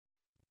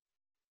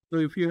So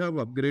if you have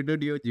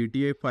upgraded your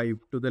GTA 5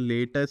 to the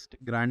latest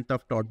Grand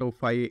Theft Auto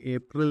 5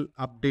 April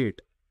update,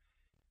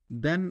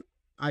 then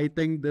I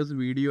think this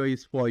video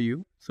is for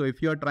you. So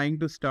if you are trying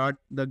to start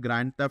the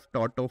Grand Theft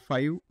Auto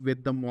 5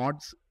 with the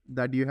mods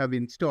that you have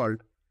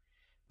installed,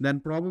 then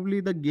probably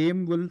the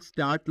game will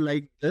start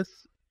like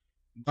this.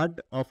 But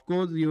of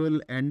course, you will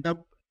end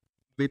up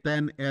with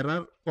an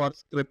error for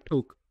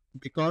ScriptHook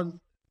because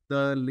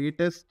the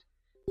latest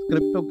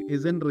ScriptHook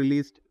isn't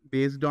released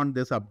based on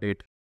this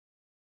update.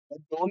 But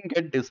don't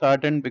get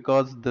disheartened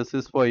because this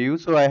is for you.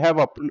 So I have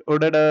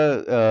uploaded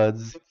a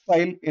zip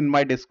file in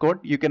my Discord.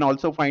 You can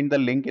also find the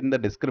link in the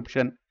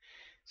description.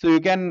 So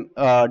you can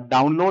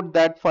download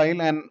that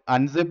file and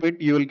unzip it.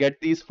 You will get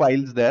these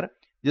files there.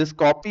 Just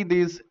copy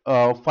these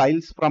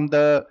files from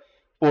the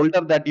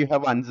folder that you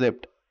have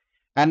unzipped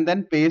and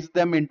then paste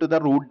them into the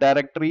root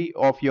directory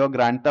of your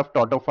Grand Theft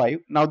Auto 5.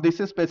 Now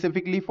this is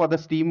specifically for the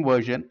Steam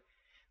version,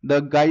 the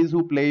guys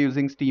who play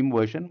using Steam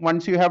version.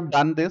 Once you have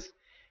done this,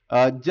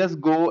 just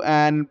go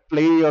and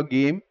play your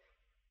game.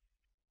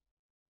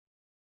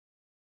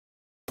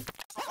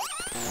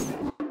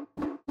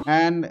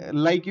 And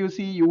like you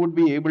see, you would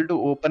be able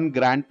to open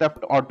Grand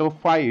Theft Auto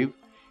 5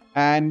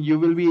 and you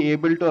will be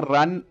able to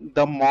run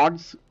the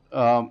mods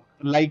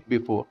like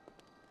before.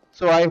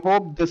 So I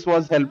hope this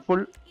was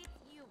helpful.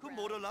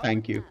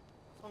 Thank you.